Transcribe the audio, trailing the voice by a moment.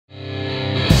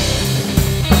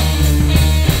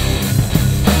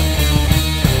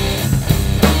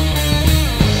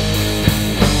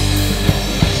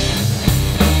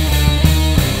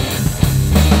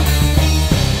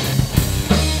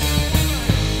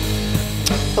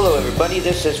Hello everybody,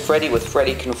 this is Freddy with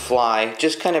FreddyCanFly.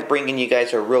 Just kind of bringing you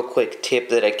guys a real quick tip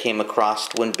that I came across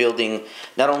when building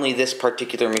not only this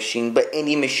particular machine, but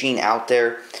any machine out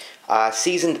there.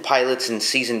 Seasoned pilots and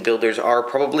seasoned builders are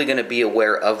probably going to be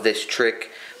aware of this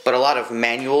trick, but a lot of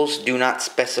manuals do not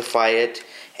specify it,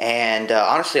 and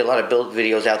honestly a lot of build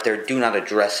videos out there do not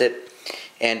address it.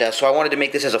 And so I wanted to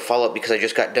make this as a follow-up because I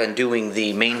just got done doing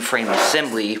the mainframe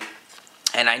assembly,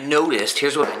 and I noticed,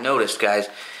 here's what I noticed guys,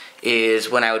 is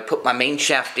when I would put my main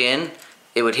shaft in,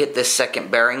 it would hit this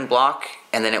second bearing block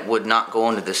and then it would not go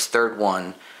into this third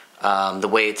one the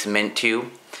way it's meant to.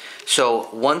 So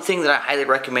one thing that I highly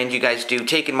recommend you guys do,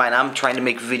 take in mind I'm trying to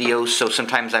make videos, so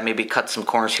sometimes I maybe cut some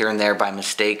corners here and there by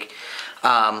mistake.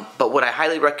 But what I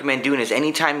highly recommend doing is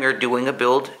anytime you're doing a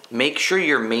build, make sure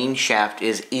your main shaft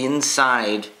is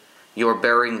inside your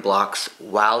bearing blocks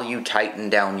while you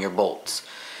tighten down your bolts.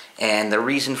 And the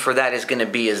reason for that is going to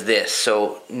be is this.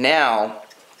 So now,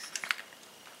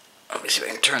 let me see if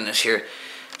I can turn this here.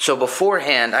 So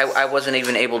beforehand, I wasn't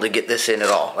even able to get this in at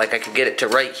all. Like I could get it to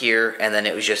right here, and then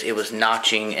it was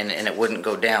notching, and it wouldn't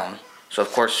go down. So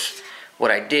of course,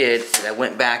 what I did is I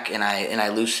went back and I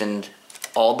loosened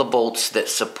all the bolts that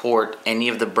support any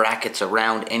of the brackets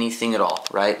around anything at all,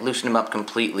 right? Loosen them up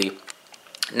completely.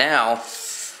 Now,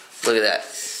 look at that.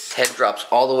 Head drops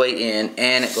all the way in,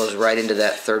 and it goes right into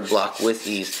that third block with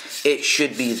ease. It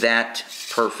should be that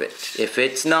perfect. If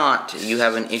it's not, you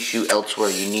have an issue elsewhere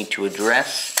you need to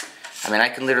address. I mean, I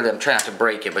can literally, I'm trying not to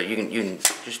break it, but you can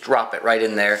just drop it right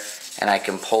in there, and I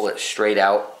can pull it straight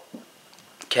out.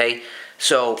 Okay,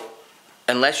 so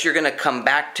unless you're gonna come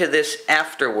back to this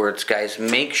afterwards, guys,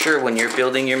 make sure when you're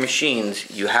building your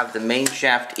machines, you have the main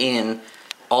shaft in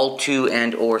all 2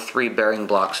 and or 3 bearing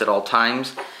blocks at all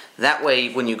times. That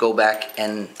way, when you go back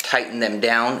and tighten them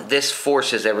down, this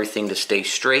forces everything to stay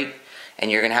straight,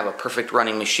 and you're going to have a perfect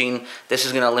running machine. This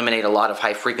is going to eliminate a lot of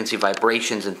high-frequency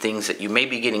vibrations and things that you may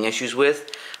be getting issues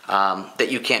with that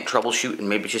you can't troubleshoot, and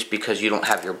maybe just because you don't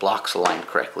have your blocks aligned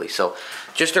correctly. So,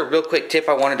 just a real quick tip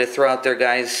I wanted to throw out there,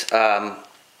 guys.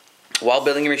 While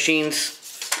building your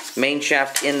machines, main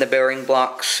shaft in the bearing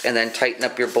blocks, and then tighten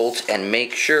up your bolts, and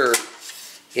make sure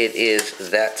it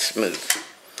is that smooth.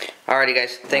 Alrighty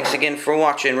guys, thanks again for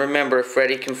watching. Remember,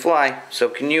 Freddy can fly, so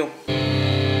can you.